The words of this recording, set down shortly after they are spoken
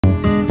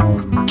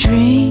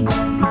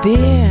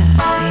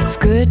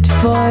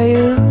for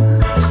you.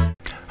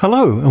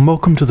 Hello and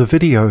welcome to the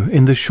video.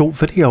 In this short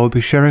video I'll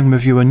be sharing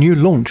with you a new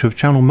launch of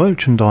channel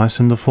merchandise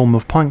in the form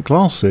of pint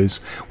glasses,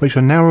 which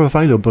are now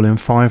available in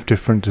 5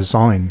 different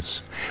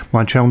designs.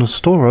 My channel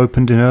store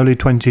opened in early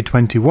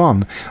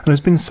 2021 and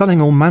has been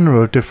selling all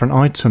manner of different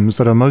items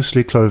that are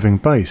mostly clothing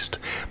based,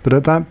 but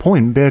at that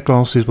point beer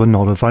glasses were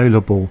not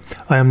available.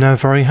 I am now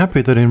very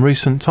happy that in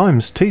recent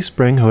times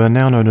Teespring, who are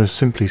now known as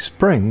simply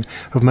Spring,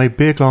 have made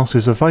beer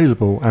glasses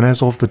available, and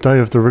as of the day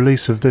of the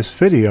release of this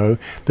video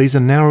these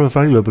are now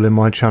available in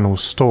my channel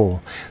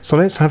store. So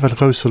let's have a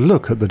closer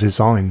look at the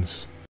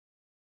designs.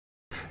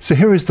 So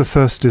here is the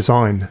first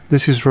design.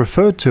 This is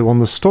referred to on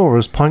the store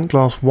as Pint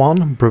Glass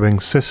 1 Brewing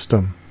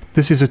System.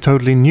 This is a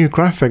totally new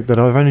graphic that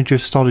I've only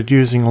just started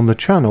using on the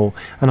channel,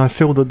 and I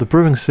feel that the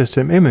brewing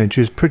system image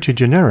is pretty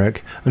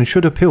generic and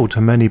should appeal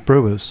to many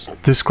brewers.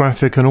 This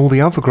graphic and all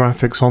the other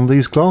graphics on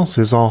these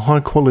glasses are high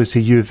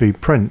quality UV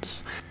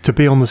prints. To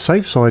be on the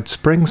safe side,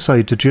 Spring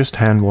say to just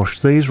hand wash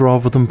these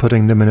rather than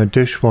putting them in a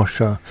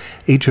dishwasher.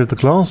 Each of the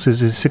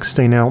glasses is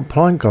 16-ounce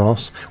pint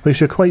glass, which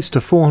equates to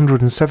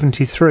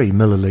 473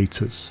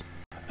 milliliters.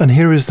 And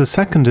here is the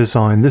second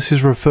design. This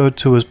is referred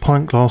to as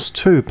Pint Glass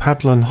 2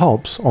 Paddle and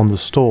Hops on the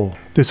store.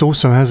 This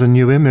also has a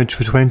new image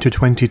for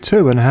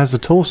 2022 and has a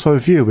torso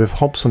view with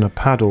hops and a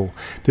paddle.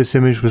 This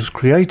image was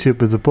created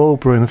with the boil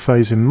brewing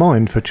phase in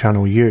mind for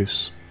channel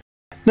use.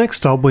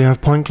 Next up we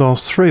have Pint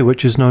Glass 3,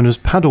 which is known as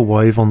Paddle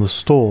Wave on the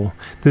store.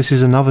 This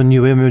is another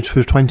new image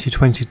for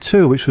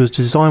 2022 which was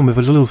designed with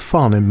a little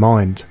fun in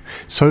mind.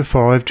 So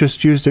far I've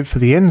just used it for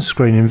the end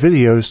screen in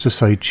videos to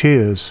say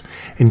cheers.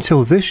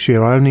 Until this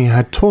year I only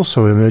had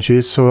torso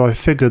images, so I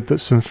figured that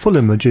some full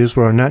images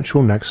were a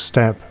natural next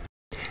step.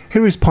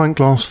 Here is Pint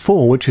Glass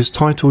 4, which is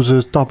titled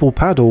as Double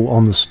Paddle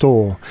on the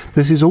store.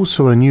 This is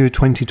also a new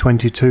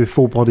 2022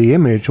 full body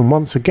image, and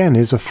once again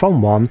is a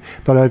fun one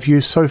that I've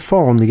used so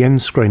far on the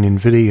end screen in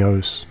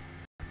videos.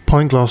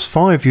 Pint Glass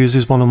 5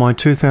 uses one of my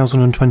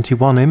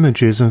 2021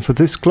 images, and for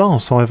this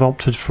glass I've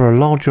opted for a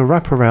larger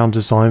wraparound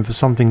design for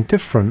something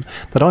different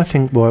that I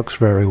think works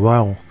very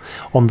well.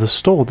 On the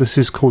store this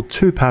is called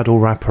 2 Paddle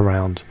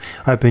Wraparound.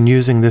 I've been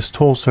using this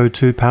torso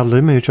 2 paddle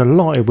image a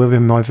lot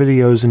within my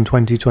videos in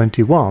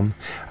 2021,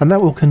 and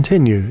that will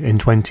continue in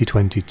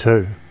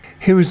 2022.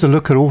 Here is a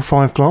look at all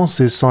 5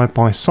 glasses side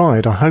by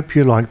side. I hope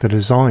you like the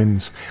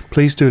designs.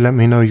 Please do let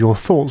me know your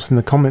thoughts in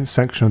the comments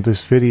section of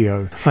this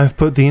video. I have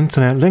put the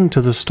internet link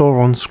to the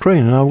store on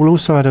screen, and I will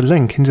also add a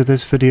link into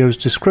this video's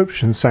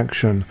description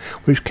section,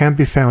 which can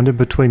be found in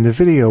between the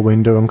video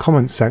window and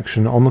comments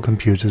section on the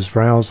computer's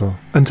browser.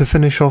 And to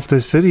finish off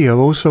this video,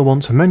 I also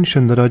want to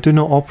mention that I do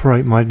not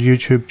operate my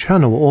YouTube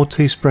channel or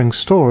Teespring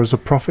store as a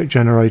profit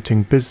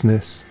generating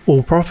business.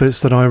 All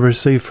profits that I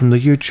receive from the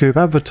YouTube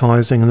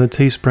advertising and the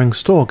Teespring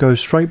store go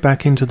straight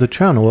back into the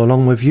channel,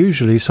 along with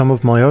usually some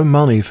of my own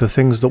money for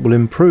things that will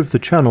improve the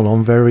channel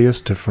on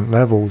various different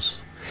levels.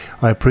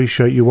 I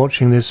appreciate you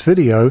watching this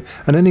video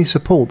and any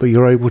support that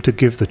you're able to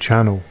give the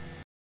channel.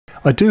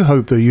 I do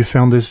hope that you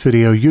found this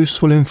video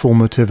useful,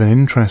 informative and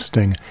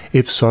interesting.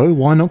 If so,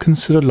 why not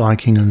consider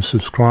liking and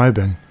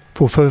subscribing?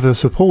 For further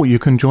support you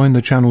can join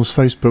the channel's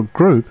Facebook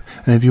group,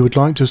 and if you would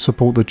like to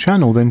support the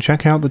channel then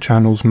check out the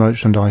channel's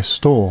merchandise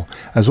store,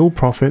 as all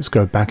profits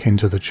go back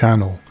into the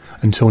channel.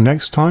 Until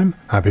next time,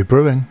 happy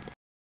brewing!